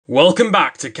Welcome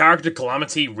back to Character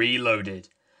Calamity Reloaded.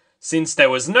 Since there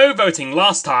was no voting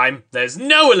last time, there's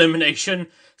no elimination,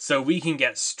 so we can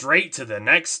get straight to the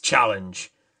next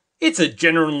challenge. It's a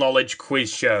general knowledge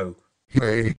quiz show.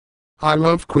 Hey, I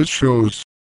love quiz shows.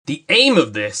 The aim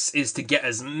of this is to get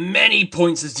as many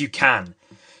points as you can.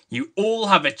 You all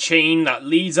have a chain that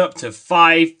leads up to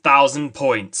 5,000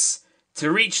 points.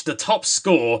 To reach the top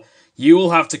score, you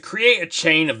will have to create a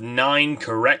chain of 9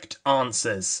 correct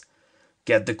answers.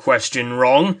 Get the question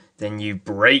wrong, then you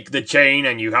break the chain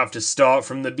and you have to start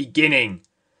from the beginning.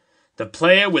 The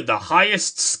player with the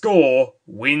highest score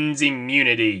wins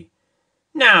immunity.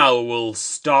 Now we'll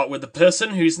start with the person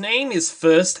whose name is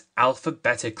first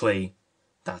alphabetically.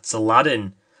 That's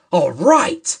Aladdin.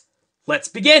 Alright, let's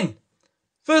begin.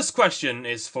 First question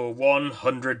is for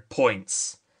 100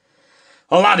 points.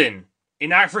 Aladdin,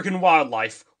 in African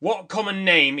wildlife, what common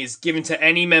name is given to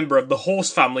any member of the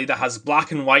horse family that has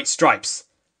black and white stripes?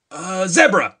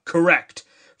 Zebra, correct.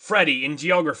 Freddie, in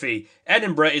geography,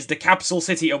 Edinburgh is the capital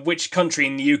city of which country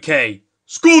in the UK?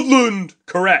 Scotland,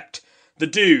 correct. The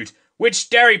Dude,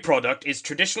 which dairy product is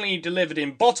traditionally delivered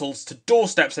in bottles to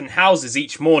doorsteps and houses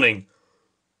each morning?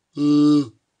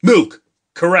 Milk,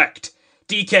 correct.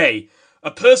 DK, a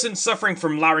person suffering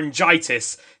from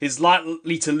laryngitis is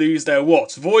likely to lose their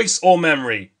what? Voice or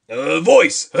memory?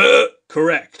 Voice,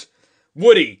 correct.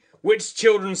 Woody, which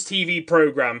children's TV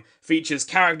programme features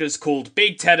characters called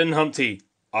Big Ted and Humpty?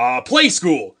 Play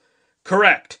School,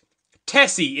 correct.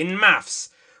 Tessie, in maths,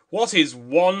 what is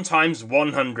 1 times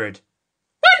 100?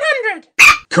 100!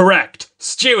 Correct.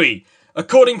 Stewie,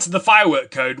 according to the firework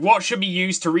code, what should be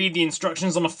used to read the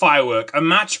instructions on a firework? A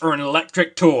match or an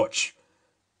electric torch?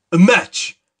 A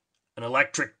match. An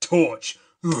electric torch.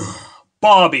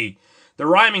 Barbie, the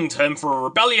rhyming term for a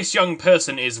rebellious young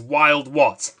person is wild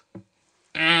what?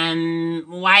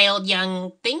 Wild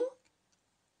young thing?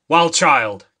 Wild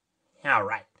child.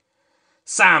 Alright.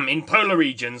 Sam, in polar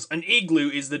regions, an igloo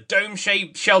is the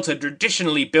dome-shaped shelter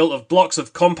traditionally built of blocks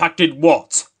of compacted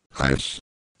what? Ice.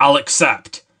 I'll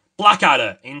accept.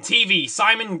 Blackadder, in TV,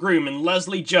 Simon Groom and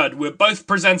Leslie Judd were both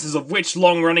presenters of which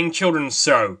long-running children's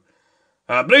show?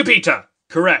 Blue Peter,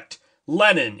 correct.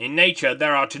 Lennon, in nature,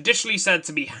 there are traditionally said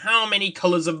to be how many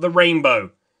colours of the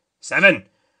rainbow? 7.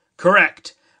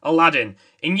 Correct. Aladdin,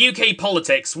 in UK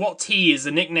politics, what tea is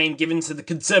the nickname given to the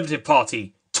Conservative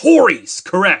Party? Tories,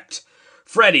 correct.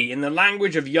 Freddie, in the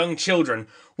language of young children,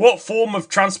 what form of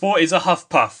transport is a huff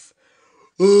puff?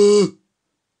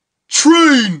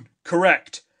 Train,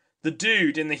 correct. The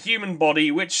Dude, in the human body,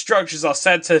 which structures are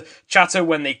said to chatter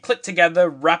when they click together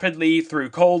rapidly through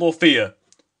cold or fear?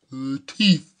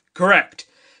 Teeth, correct.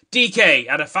 DK,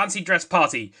 at a fancy dress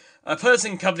party, a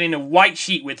person covered in a white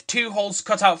sheet with 2 holes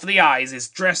cut out for the eyes is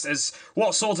dressed as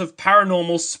what sort of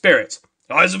paranormal spirit?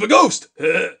 Eyes of a ghost,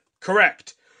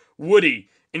 correct. Woody,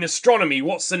 in astronomy,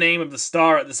 what's the name of the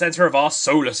star at the centre of our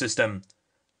solar system?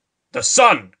 The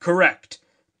Sun, correct.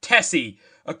 Tessie,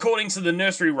 according to the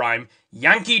nursery rhyme,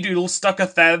 Yankee Doodle stuck a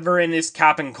feather in his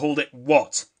cap and called it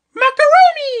what?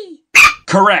 Macaroni!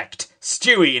 Correct.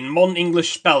 Stewie, in modern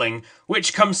English spelling,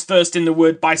 which comes first in the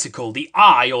word bicycle, the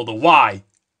I or the Y?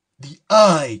 The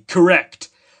I, correct.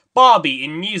 Barbie,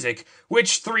 in music,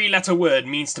 which 3-letter word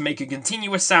means to make a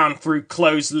continuous sound through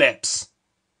closed lips?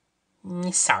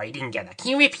 Sorry, didn't get that. Can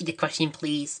you repeat the question,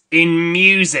 please? In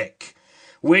music,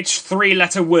 which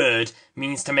 3-letter word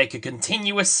means to make a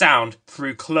continuous sound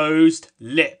through closed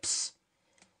lips?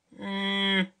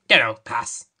 Dunno,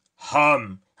 pass.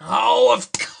 Hum. Oh,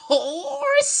 of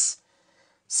course!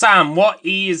 Sam, what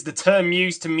E is the term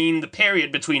used to mean the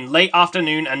period between late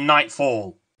afternoon and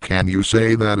nightfall? Can you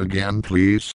say that again,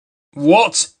 please?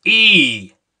 What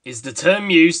E is the term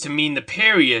used to mean the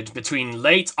period between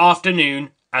late afternoon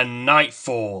and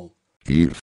nightfall?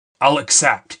 Eve. I'll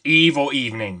accept. Eve or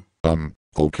evening.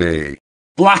 Okay.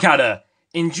 Blackadder,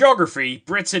 in geography,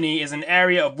 Brittany is an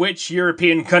area of which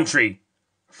European country?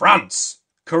 France,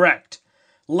 correct.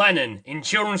 Lennon, in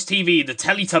children's TV, the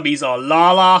Teletubbies are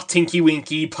Lala, Tinky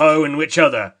Winky, Po, and which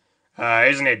other?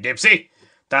 Isn't it Dipsy?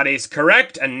 That is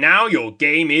correct, and now your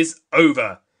game is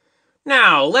over.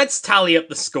 Now, let's tally up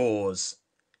the scores.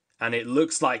 And it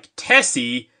looks like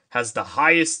Tessie has the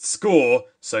highest score,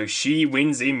 so she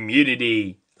wins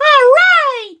immunity.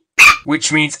 Alright!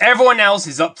 Which means everyone else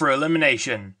is up for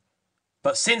elimination.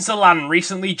 But since Aladdin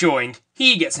recently joined,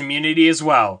 he gets immunity as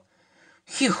well.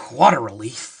 Phew, what a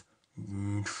relief.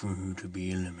 To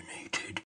be eliminated.